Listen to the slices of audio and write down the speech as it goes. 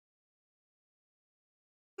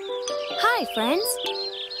Hi, friends.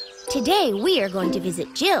 Today we are going to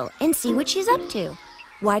visit Jill and see what she's up to.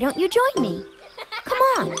 Why don't you join me? Come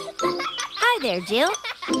on. Hi there, Jill.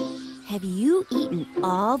 Have you eaten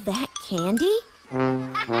all that candy?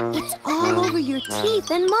 It's all over your teeth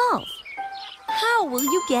and mouth. How will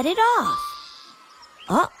you get it off?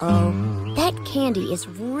 Uh-oh. That candy is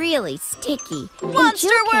really sticky. And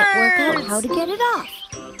Jill can't work out how to get it off.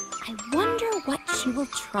 I wonder what she will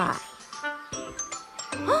try.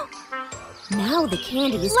 Now the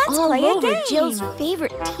candy is all over Jill's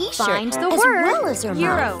favorite t-shirt as well as her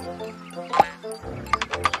mouth.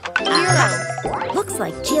 Looks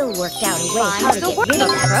like Jill worked out a way how to get rid of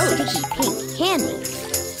that sticky pink candy.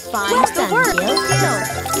 Find the word. Jill.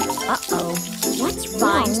 Uh-oh. What's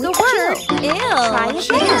wrong with Jill? Try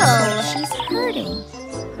again. She's hurting.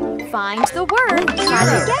 Find the word.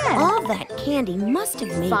 Try again. All that candy must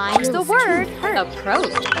have made Find the word.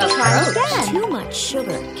 Approach. Try again. Too much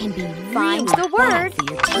sugar can be Find really the word. bad for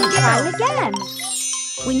your teeth. Try again.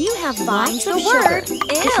 When you have Find lots the of word. sugar,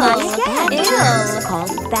 it makes bad germs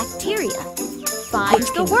called bacteria. Find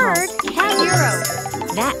the word.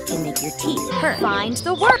 Cavities. That can make your teeth hurt. Find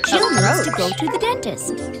the word. Jill needs to go to the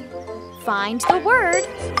dentist. Find the word.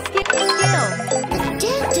 Skill.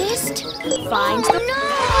 Dentist? Find the.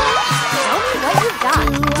 Show me what you've got.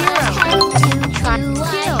 Try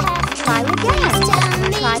skill. Try again.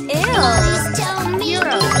 Try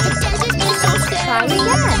Hero. Try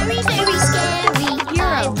again. Very scary.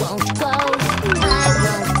 I won't go.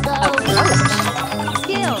 Approach.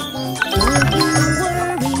 Skill. Don't you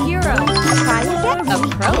worry. Hero. Try again.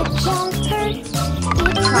 Approach. It won't hurt.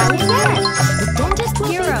 Try again. The dentist will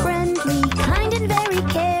Hero. be friendly, kind and very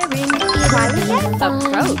caring. Try again.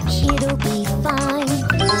 Approach. It'll be fine.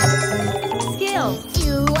 Skill.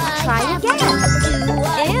 Do I Try have again. to? Do I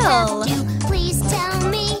Ill. have to? Please tell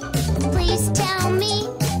me. Please tell me.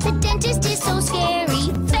 The dentist is so scary.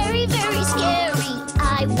 Very, very scary.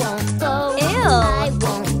 I won't go. Ill. I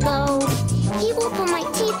won't go. He will pull my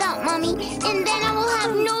teeth out, Mommy, and then I will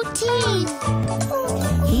have no teeth.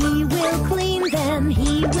 He will clean them,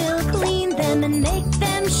 he will clean them and make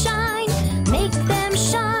them shine, make them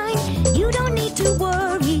shine. You don't need to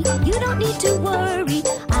worry, you don't need to worry.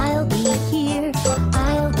 I'll be here,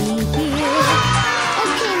 I'll be here.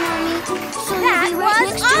 Okay, Mommy. So That you'll be right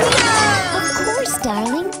was next to me. Of course,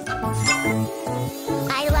 darling.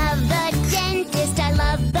 I love the dentist. I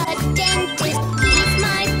love the dentist. He's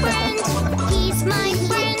my friend. He's my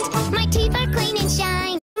friend. My teeth are clean and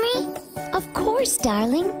shiny. Of course,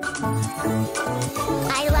 darling.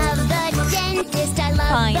 I love the dentist. I love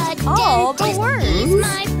Find the all the dentist. words. He's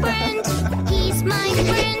my friend. He's my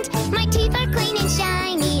friend. My teeth are clean and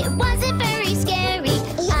shiny. It wasn't very scary.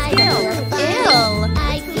 I feel fine.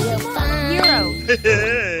 I feel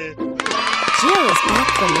fine. Jill is back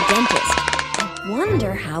from the dentist. I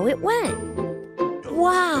wonder how it went.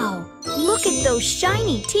 Wow, look at those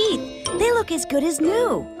shiny teeth. They look as good as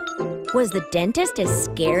new. Was the dentist as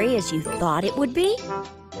scary as you thought it would be?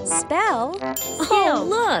 Spell. Oh,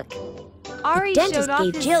 look. Ari dentist showed off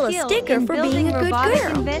gave his Jill a skill sticker in for building being a good robotic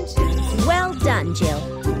girl. inventions. Well done, Jill.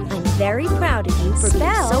 I'm very proud of you for being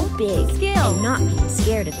Spell. so big Skill. and not being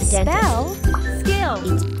scared of the dentist. Spell.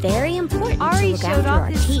 Skill. It's very important Ari to look showed after off our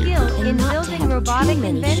his teeth skill and in not building to have robotic too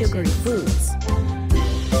many inventions. sugary foods.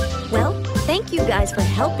 Well, thank you guys for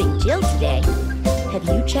helping Jill today. Have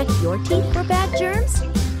you checked your teeth for bad germs?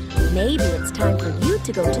 Maybe it's time for you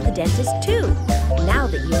to go to the dentist too, now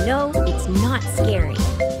that you know it's not scary.